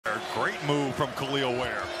Great move from Kel'el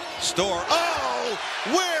Ware. Store. Oh,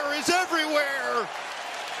 Ware is everywhere.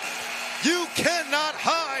 You cannot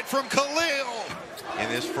hide from Kel'el. In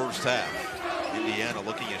this first half, Indiana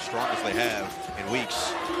looking as strong as they have in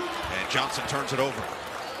weeks. And Johnson turns it over.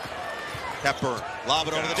 Hepburn, lob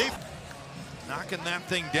it over the deep. Knocking that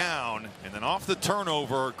thing down, and then off the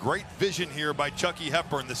turnover. Great vision here by Chucky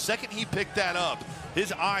Hepburn. The second he picked that up,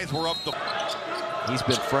 his eyes were up the... He's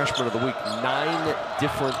been freshman of the week 9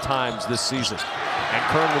 different times this season. And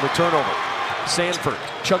Kern with a turnover. Sanford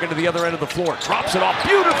chugging to the other end of the floor. Drops it off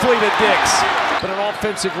beautifully to Dix. But an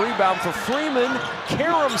offensive rebound for Freeman.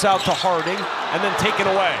 Karams out to Harding and then taken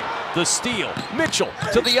away. The steal. Mitchell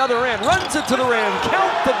to the other end. Runs it to the rim.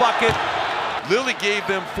 Count the bucket. Lilly gave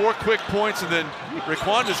them 4 quick points, and then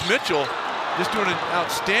Raquandis Mitchell just doing an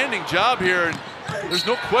outstanding job here. And there's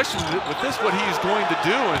no question with this what he is going to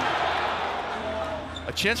do. And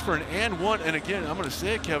a chance for an and one. And again, I'm going to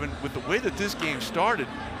say it, Kevin, with the way that this game started,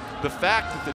 the fact that the